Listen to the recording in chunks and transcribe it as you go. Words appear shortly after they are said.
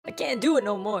I can't do it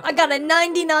no more. I got a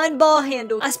 99 ball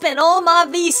handle. I spent all my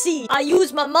VC. I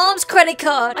used my mom's credit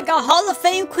card. I got Hall of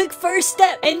Fame quick first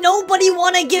step. And nobody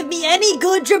wanna give me any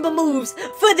good dribble moves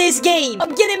for this game.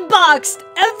 I'm getting boxed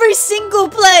every single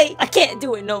play. I can't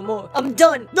do it no more. I'm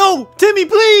done. No, Timmy,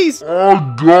 please.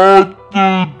 I got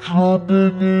the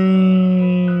dribble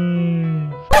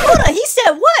move. Hold on, he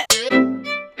said what?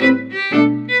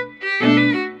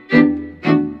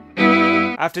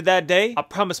 After that day, I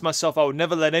promised myself I would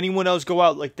never let anyone else go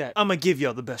out like that. I'ma give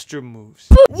y'all the best dribble moves.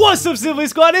 What's up, Silly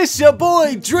Squad? It's your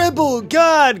boy, Dribble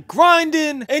God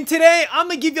Grinding. And today,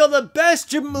 I'ma give y'all the best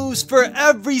dribble moves for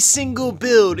every single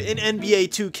build in NBA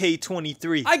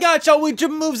 2K23. I got y'all with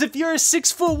dribble moves if you're a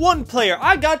 6'1" player.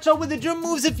 I got y'all with the dribble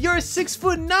moves if you're a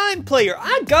 6'9" player.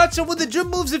 I got y'all with the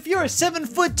dribble moves if you're a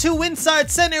 7'2"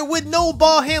 inside center with no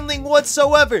ball handling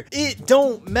whatsoever. It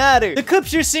don't matter. The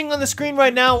clips you're seeing on the screen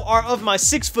right now are of my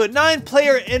 6'9"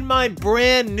 player and my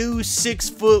brand new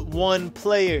 6'1"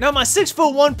 player. Now my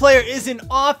 6'1" player is an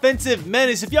offensive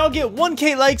menace. If y'all get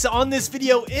 1K likes on this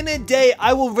video in a day,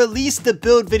 I will release the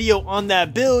build video on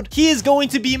that build. He is going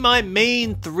to be my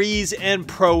main threes and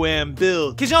pro-am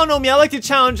build. Cause y'all know me, I like to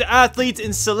challenge athletes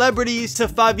and celebrities to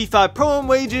 5v5 pro-am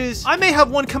wages. I may have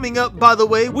one coming up, by the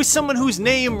way, with someone whose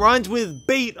name rhymes with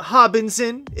Bait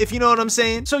Hobinson, if you know what I'm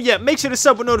saying. So yeah, make sure to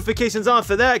sub with notifications on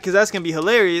for that, cause that's gonna be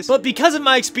hilarious. But because of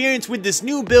my experience with this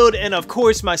new build and of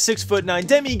course my 6'9"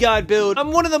 demigod build,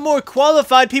 I'm one of the more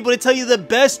qualified people to tell you the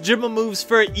best dribble moves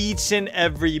for each and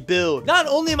every build. Not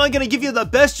only am I gonna give you the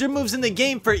best dribble moves in the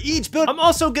game for each build, I'm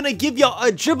also gonna give y'all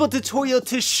a dribble tutorial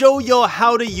to show y'all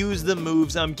how to use the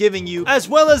moves I'm giving you, as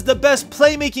well as the best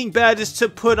playmaking badges to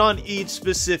put on each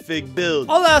specific build.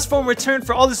 All I ask for in return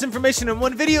for all this information in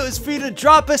one video is for you to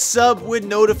drop a sub with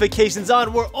notifications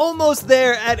on. We're almost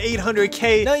there at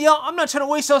 800K. Now y'all, I'm not trying to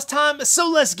waste y'all's time, so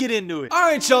let's get into it.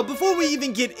 Alright y'all, before we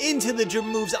even get into the dribble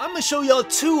moves, I'm gonna show y'all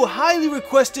two highly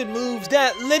requested moves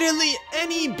that literally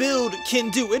any build can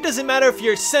do. It doesn't matter if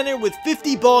you're center with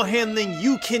 50 ball handling,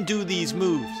 you can do these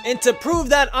moves. And to prove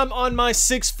that, I'm on my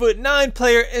 6'9"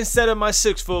 player instead of my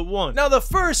 6'1". Now the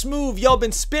first move y'all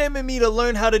been spamming me to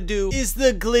learn how to do is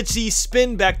the glitchy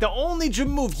spin back. The only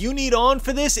dribble move you need on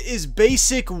for this is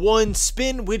basic 1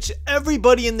 spin, which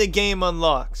everybody in the game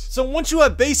unlocks. So once you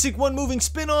have basic 1 moving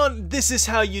spin on, this is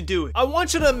how you do it. I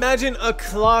want you to imagine a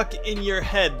clock in your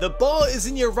head. The ball is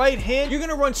in your right hand. You're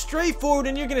gonna run straight forward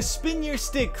and you're gonna spin your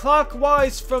stick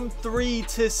clockwise from 3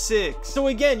 to 6. So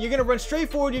again, you're gonna run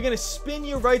straight forward, you're gonna spin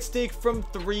your right stick from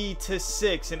 3 to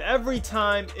 6, and every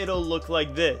time it'll look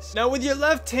like this. Now with your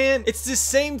left hand, it's the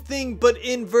same thing but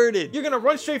inverted. You're gonna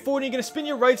run straight forward and you're gonna spin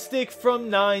your right stick from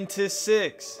 9 to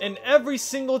 6, and every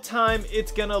single time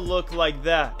it's gonna look like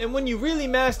that. And when you really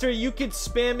master it, you could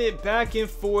spam it back and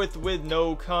forth with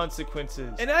no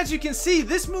consequences. And as you can see,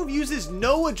 this move uses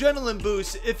no adrenaline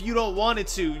boost if you don't want it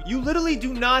to. You literally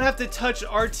do not have to touch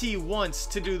RT once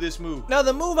to do this move. Now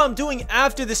the move I'm doing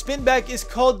after the spin back is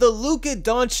called the Luka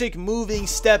Doncic moving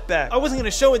step back. I wasn't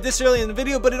going to show it this early in the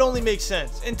video, but it only makes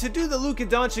sense. And to do the Luka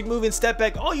Doncic moving step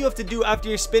back, all you have to do after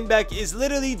your spin back is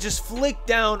literally just flick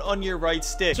down on your right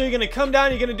stick. So you're going to come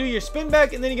down, you're going to do your spin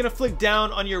back, and then you're going to flick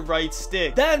down on your right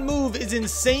stick. That move is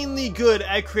insanely good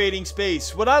at creating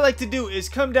space. What I like to do is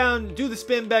come down, do the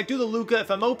spin back, do the Luka.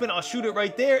 If I'm open, I'll shoot it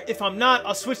right there. If I'm not,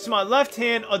 I'll switch to my left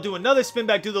hand, I'll do another spin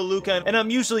back, do the Luka, and I'm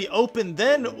usually open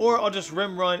then, or I'll just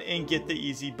rim run and get the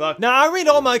easy buck. Now I read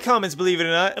all my comments, believe it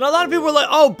or not, and a lot of people are like,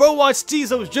 oh bro, watch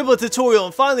Steezo's dribble tutorial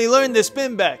and finally learned the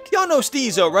spin back. Y'all know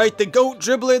Steezo, right? The GOAT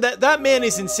dribbler. That man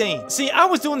is insane. See, I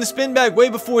was doing the spin back way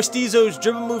before Steezo's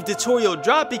dribble move tutorial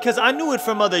dropped because I knew it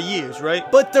from other years, right?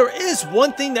 But there is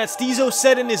one thing that Steezo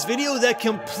said in his video that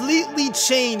completely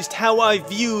changed how I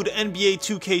viewed NBA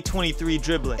 2K23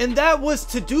 dribbling, and that was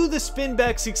to do the spin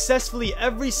back successfully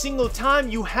every single time,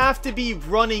 you have to be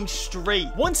running straight.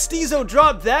 Once Steezo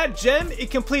dropped that gem,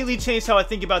 it completely changed how I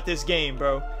think about this game,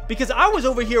 bro. Because I was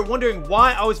over here wondering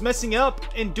why I was messing up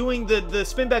and doing the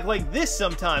spin back like this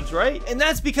sometimes, right? And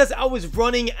that's because I was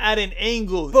running at an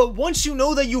angle. But once you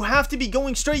know that you have to be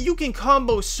going straight, you can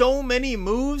combo so many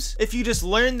moves if you just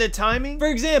learn the timing. For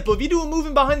example, if you do a move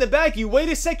in behind the back, you wait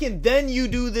a second, then you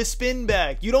do the spin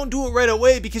back. You don't do it right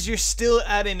away because you're still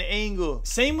at an angle.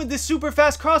 Same with this super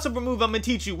fast crossover move I'm gonna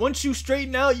teach you. Once you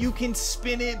straighten out, you can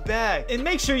spin it back. And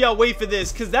make sure y'all wait for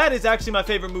this, because that is actually my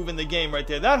favorite move in the game right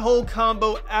there. That whole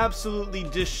combo absolutely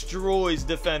destroys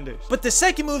defenders. But the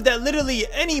second move that literally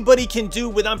anybody can do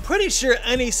with, I'm pretty sure,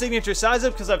 any signature size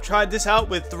up, because I've tried this out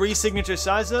with 3 signature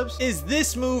size ups, is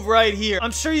this move right here.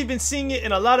 I'm sure you've been seeing it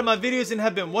in a lot of my videos and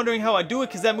have been wondering how I do it,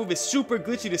 because that move is super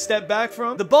glitchy to step back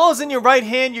from. The ball's in your right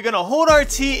hand, you're gonna hold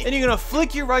RT and you're gonna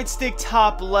flick your right stick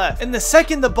top left. And the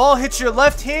second the ball hits your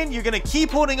left hand, you're gonna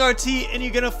keep holding RT and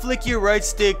you're gonna flick your right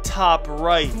stick top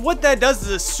right. And what that does is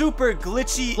a super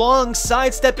glitchy long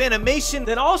sidestep animation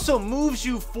that also moves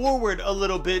you forward a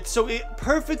little bit, so it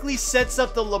perfectly sets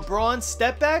up the LeBron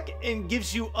step back and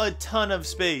gives you a ton of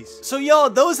space. So y'all,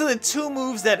 those are the 2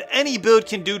 moves that any build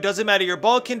can do, doesn't matter your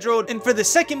ball control. And for the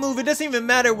second move, it doesn't even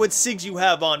matter what SIGs you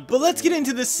have on. But let's get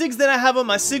into the SIGs that I have on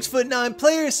my 6'9"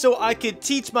 players so I could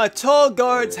teach my tall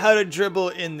guards how to dribble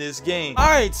in this game.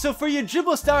 Alright, so for your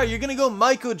dribble style, you're gonna go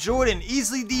Michael Jordan,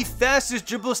 easily the fastest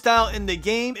dribble style in the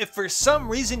game. If for some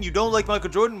reason you don't like Michael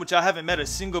Jordan, which I haven't met a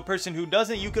single person who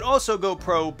doesn't, you could also go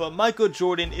pro, but Michael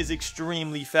Jordan is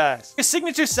extremely fast. Your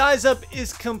signature size up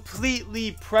is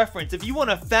completely preference. If you want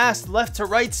a fast left to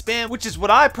right spam, which is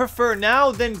what I prefer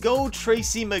now, then go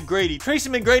Tracy McGrady. Tracy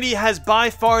McGrady has by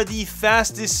far the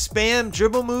fastest spam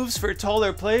dribble moves for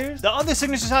taller players. The other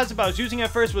signature size up I was using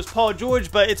at first was Paul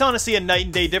George, but it's honestly a night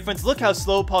and day difference. Look how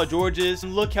slow Paul George is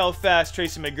and look how fast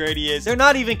Tracy McGrady is. They're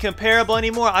not even comparable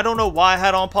anymore. I don't know why I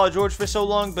had on Paul George for so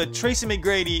long, but Tracy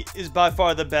McGrady is by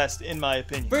far the best in my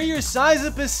opinion. For your size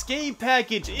up escape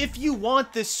package, if you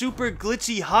want the super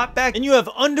glitchy hopback and you have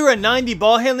under a 90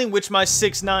 ball handling, which my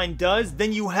 6'9" does,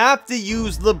 then you have to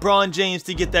use LeBron James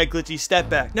to get that glitchy step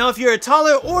back. Now, if you're a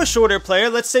taller or shorter player,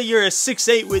 let's say you're a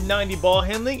 6'8" with 90 ball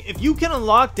handling, if you can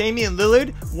unlock Damian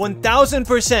Lillard,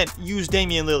 1000% use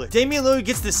Damian Lillard. Damian Lillard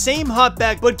gets the same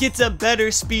hopback, but gets a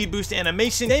better speed boost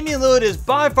animation. Damian Lillard is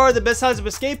by far the best size of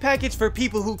escape package for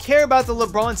people who care about the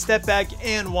LeBron step back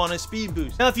and want a speed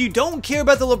boost. Now, if you don't care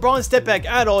about the LeBron step back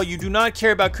at all, you do not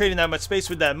care about creating that much space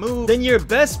with that move, then your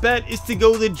best bet is to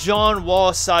go the John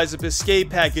Wall size up escape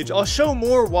package. I'll show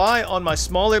more why on my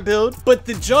smaller build, but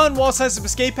the John Wall size up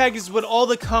escape package is what all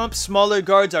the comp smaller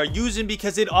guards are using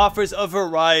because it offers a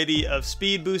variety of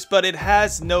speed boosts, but it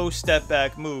has no step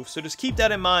back move. So just keep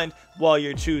that in mind while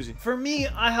you're choosing. For me,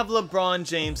 I have LeBron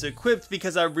James equipped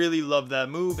because I really love that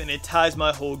move and it ties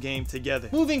my whole game together.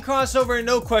 Moving crossover,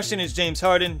 no question, is James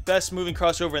Harden. Best moving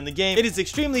crossover in the game. It is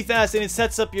extremely fast and it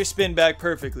sets up your spin back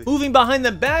perfectly. Moving behind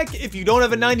the back, if you don't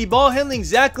have a 90 ball handling,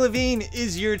 Zach LaVine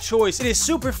is your choice. It is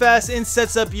super fast and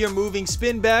sets up your moving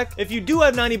spin back. If you do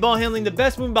have 90 ball handling, the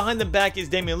best move behind the back is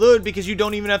Damian Lillard because you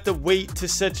don't even have to wait to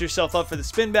set yourself up for the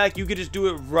spin back. You could just do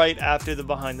it right after the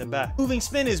behind the back. Moving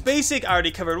spin is basic. I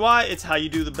already covered why. It's how you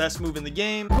do the best move in the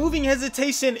game. Moving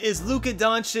hesitation is Luka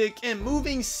Doncic, and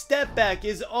moving step back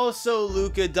is also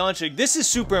Luka Doncic. This is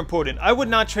super important. I would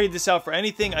not trade this out for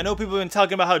anything. I know people have been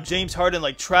talking about how James Harden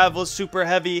like travels super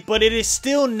heavy, but it is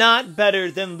still not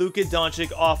better than Luka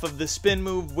Doncic off of the spin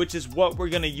move, which is what we're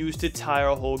gonna use to tie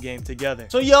our whole game together.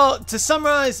 So y'all, to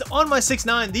summarize, on my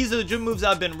 6'9", these are the dribble moves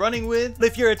I've been running with. But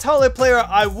if you're a taller player,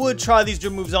 I would try these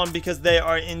dribble moves on because they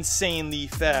are insanely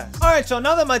fast. Alright, so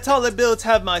now that my taller builds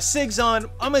have my SIGs on,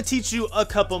 I'm gonna teach you a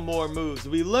couple more moves.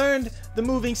 We learned the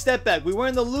moving step back. We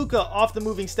learned the Luka off the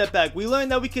moving step back. We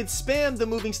learned that we could spam the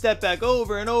moving step back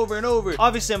over and over and over.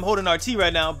 Obviously, I'm holding RT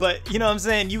right now, but you know what I'm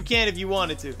saying? You can if you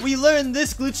wanted to. We learned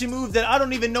this glitchy move that I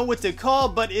don't even know what to call,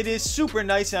 but it is super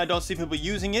nice and I don't see people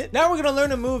using it. Now we're gonna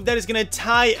learn a move that is gonna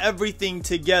tie everything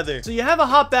together. So you have a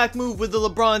hop back move with the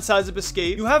LeBron size up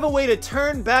escape. You have a way to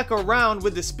turn back around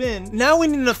with the spin. Now we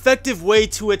need an effective way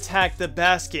to attack the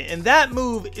basket, and that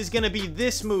move is gonna be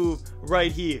this move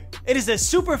right here. It is a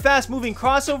super fast moving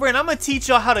crossover, and I'm gonna teach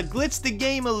y'all how to glitch the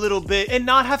game a little bit and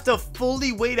not have to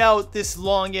fully wait out this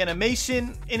long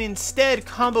animation and instead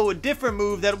combo a different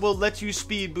move that will let you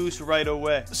speed boost right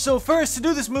away. So first, to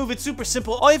do this move, it's super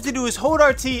simple. All you have to do is hold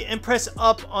RT and press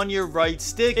up on your right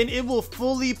stick and it will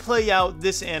fully play out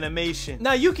this animation.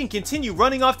 Now you can continue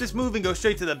running off this move and go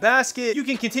straight to the basket. You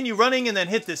can continue running and then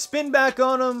hit the spin back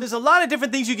on them. There's a lot of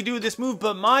different things you can do with this move,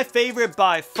 but my favorite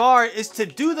by far is to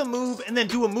do the move and then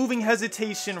do a moving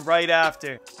hesitation right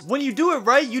after. When you do it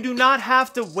right, you do not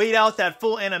have to wait out that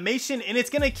full animation and it's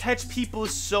gonna catch people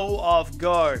so off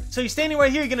guard. So you're standing right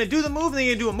here, you're gonna do the move and then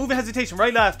you're gonna do a moving hesitation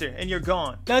right after and you're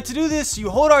gone. Now to do this, you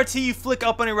hold RT, you flick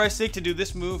up on your right stick to do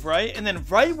this move, right? And then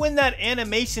right when that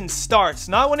animation starts,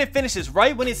 not when it finishes,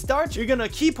 right when it starts, you're gonna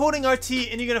keep holding RT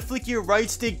and you're gonna flick your right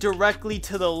stick directly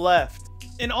to the left.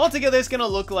 and altogether it's gonna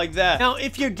look like that. Now,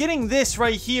 if you're getting this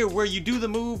right here where you do the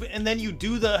move and then you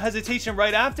do the hesitation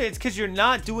right after, it's because you're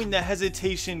not doing the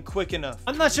hesitation quick enough.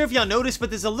 I'm not sure if y'all noticed, but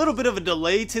there's a little bit of a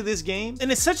delay to this game,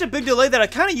 and it's such a big delay that I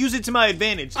kind of use it to my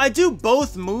advantage. I do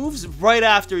both moves right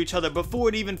after each other before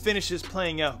it even finishes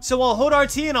playing out. So I'll hold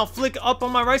RT and I'll flick up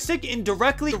on my right stick and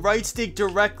directly right stick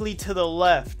directly to the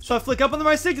left. So I flick up on the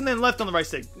right stick and then left on the right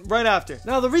stick right after.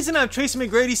 Now, the reason I have Tracy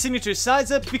McGrady's signature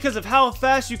sides up is because of how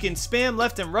fast you can spam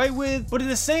left and right with, but at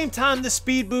the same time, the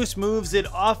speed boost moves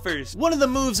it offers. One of the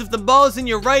moves, if the ball is in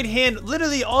your right hand,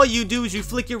 literally all you do is you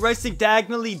flick your right stick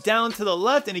diagonally down to the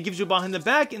left and it gives you a behind the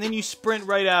back, and then you sprint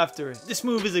right after it. This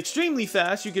move is extremely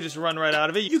fast. You could just run right out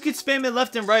of it. You could spam it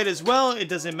left and right as well. It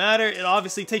doesn't matter. It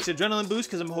obviously takes adrenaline boost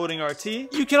because I'm holding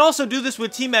RT. You can also do this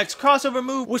with T-Max crossover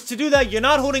move, which to do that, you're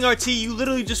not holding RT. You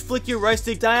literally just flick your right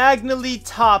stick diagonally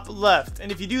top left.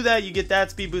 And if you do that, you get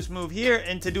that speed boost move here.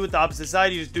 And to do it the opposite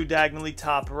side, you just do diagonally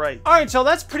top right. Alright, y'all,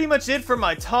 that's pretty much it for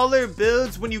my taller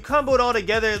builds. When you combo it all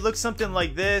together, it looks something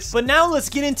like this. But now let's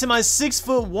get into my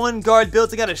 6'1" guard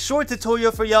builds. I got a short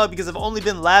tutorial for y'all because I've only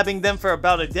been labbing them for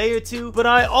about a day or two. But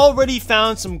I already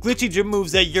found some glitchy dribble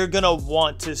moves that you're gonna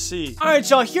want to see. Alright,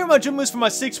 y'all, here are my dribble moves for my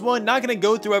 6'1". Not gonna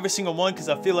go through every single one because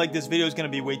I feel like this video is gonna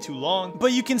be way too long.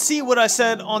 But you can see what I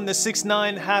said on the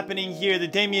 6'9" happening here. The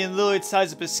Damian Lillard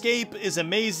size up escape is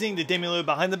amazing. The Damian Lillard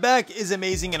behind the back is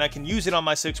amazing, and I can use it on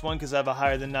my 6'1" because I have a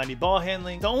higher than 90 ball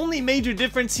handling. The only major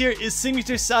difference here is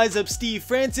signature size up Steve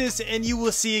Francis, and you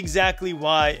will see exactly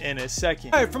why in a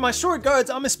second. Alright, for my short guards,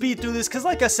 I'm gonna speed through this because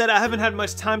like I said, I haven't had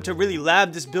much time to really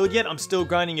lab this build yet. I'm still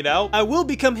grinding it out. I will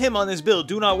become him on this build,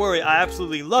 do not worry. I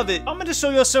absolutely love it. I'm gonna show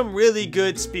you some really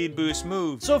good speed boost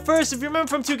moves. So first, if you remember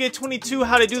from 2K22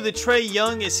 how to do the Trae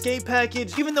Young escape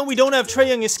package, even though we don't have Trae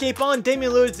Young escape on,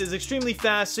 Damian Lillard is extremely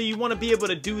fast, so you want to be able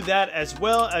to do that as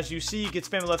well. As you see, you can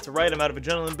spam it left to right. I'm out of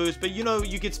adrenaline boost, but you know,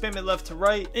 you can spam it left to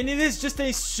right, and it is just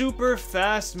a super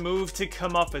fast move to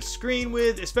come off a screen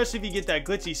with, especially if you get that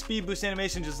glitchy speed boost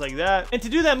animation just like that. And to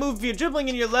do that move, if you're dribbling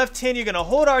in your left hand, you're gonna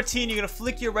hold RT and you're gonna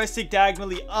flick your right stick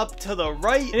diagonally up to the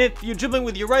right, and if you're dribbling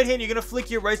with your right hand, you're gonna flick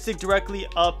your right stick directly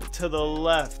up to the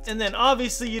left, and then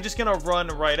obviously you're just gonna run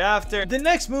right after. The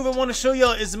next move I want to show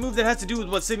y'all is a move that has to do with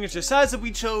what signature size that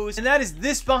we chose, and that is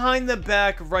this behind the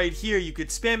back right here. You could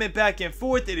spam it back and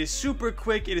forth. It is super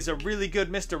quick. It is a really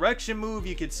good misdirection move.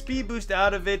 You could speed boost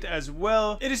out of it as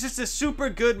well. It is just a super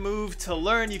good move to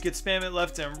learn. You could spam it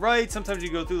left and right. Sometimes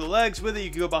you go through the legs with it. You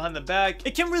can go behind the back.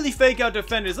 It can really fake out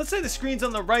defenders. Let's say the screen's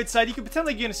on the right side. You can pretend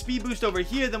like you're gonna speed boost over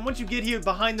here. Then once you get here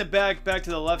behind the back to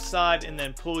the left side, and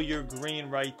then pull your green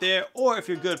right there. Or if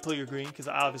you're good, pull your green, because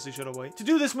I obviously should have waited. To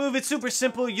do this move, it's super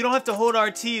simple. You don't have to hold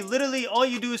RT. Literally, all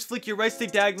you do is flick your right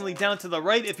stick diagonally down to the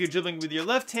right if you're dribbling with your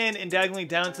left hand, and diagonally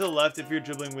down to the left if you're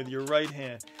dribbling with your right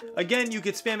hand. Again, you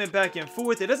could spam it back and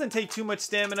forth. It doesn't take too much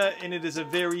stamina, and it is a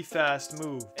very fast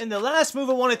move. And the last move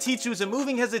I want to teach you is a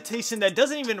moving hesitation that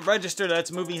doesn't even register that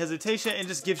it's moving hesitation, and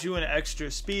just gives you an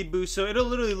extra speed boost. So it'll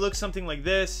literally look something like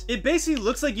this. It basically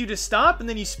looks like you just stop and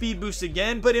then you speed boost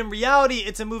again, but in reality,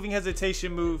 it's a moving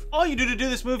hesitation move. All you do to do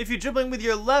this move, if you're dribbling with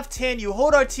your left hand, you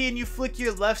hold RT and you flick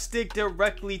your left stick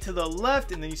directly to the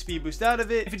left, and then you speed boost out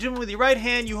of it. If you're dribbling with your right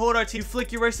hand, you hold RT, you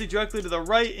flick your right stick directly to the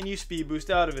right, and you speed boost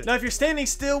out of it. Now, if you're standing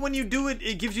still when you do it,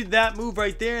 it gives you that move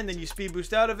right there, and then you speed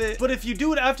boost out of it. But if you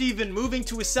do it after you've been moving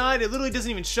to a side, it literally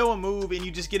doesn't even show a move, and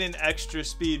you just get an extra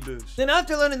speed boost. Then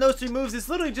after learning those three moves, it's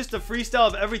literally just a freestyle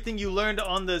of everything you learned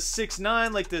on the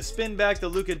 6'9", like the spin back, the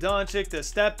Luka Doncic, the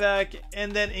step back,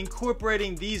 and then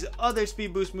incorporating these other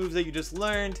speed boost moves that you just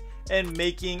learned and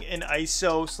making an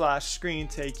ISO / screen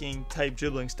taking type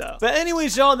dribbling style. But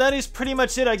anyways, y'all, that is pretty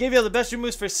much it. I gave you the best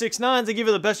moves for 6'9s. I gave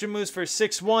you the best moves for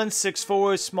 6'1s,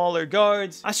 6'4s, smaller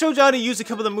guards. I showed you how to use a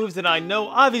couple of the moves that I know.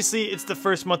 Obviously, it's the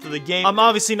first month of the game. I'm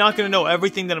obviously not going to know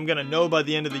everything that I'm going to know by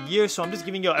the end of the year, so I'm just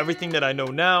giving you everything that I know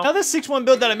now. Now, this 6'1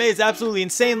 build that I made is absolutely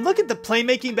insane. Look at the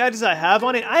playmaking badges I have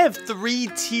on it. I have 3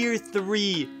 tier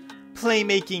 3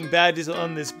 playmaking badges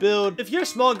on this build. If you're a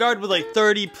small guard with like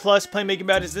 30 plus playmaking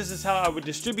badges, this is how I would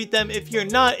distribute them. If you're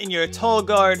not and you're a tall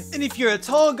guard, and if you're a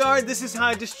tall guard, this is how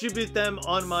I distribute them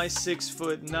on my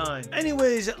 6'9".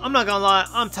 Anyways, I'm not gonna lie,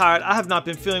 I'm tired. I have not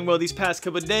been feeling well these past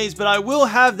couple of days, but I will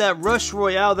have that Rush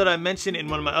Royale that I mentioned in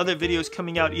one of my other videos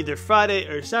coming out either Friday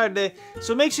or Saturday,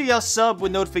 so make sure y'all sub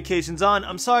with notifications on.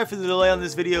 I'm sorry for the delay on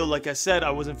this video. Like I said,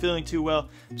 I wasn't feeling too well.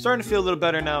 I'm starting to feel a little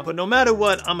better now, but no matter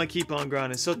what, I'm gonna keep on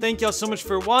grinding. So thank y'all so much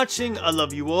for watching. I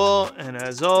love you all, and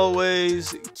as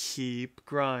always, keep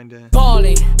grinding.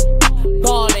 Ballin',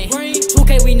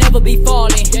 2K, we never be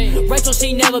falling. Rachel,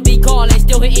 she never be calling.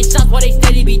 Still hitting shots while they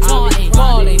steady be taunting.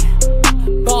 Ballin',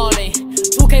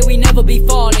 2K we never be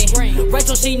falling.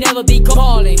 Rachel she never be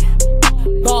calling.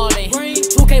 Ballin'.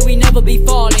 2K we never be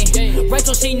falling.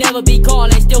 Rachel she never be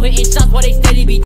calling. Still hitting shots while they steady be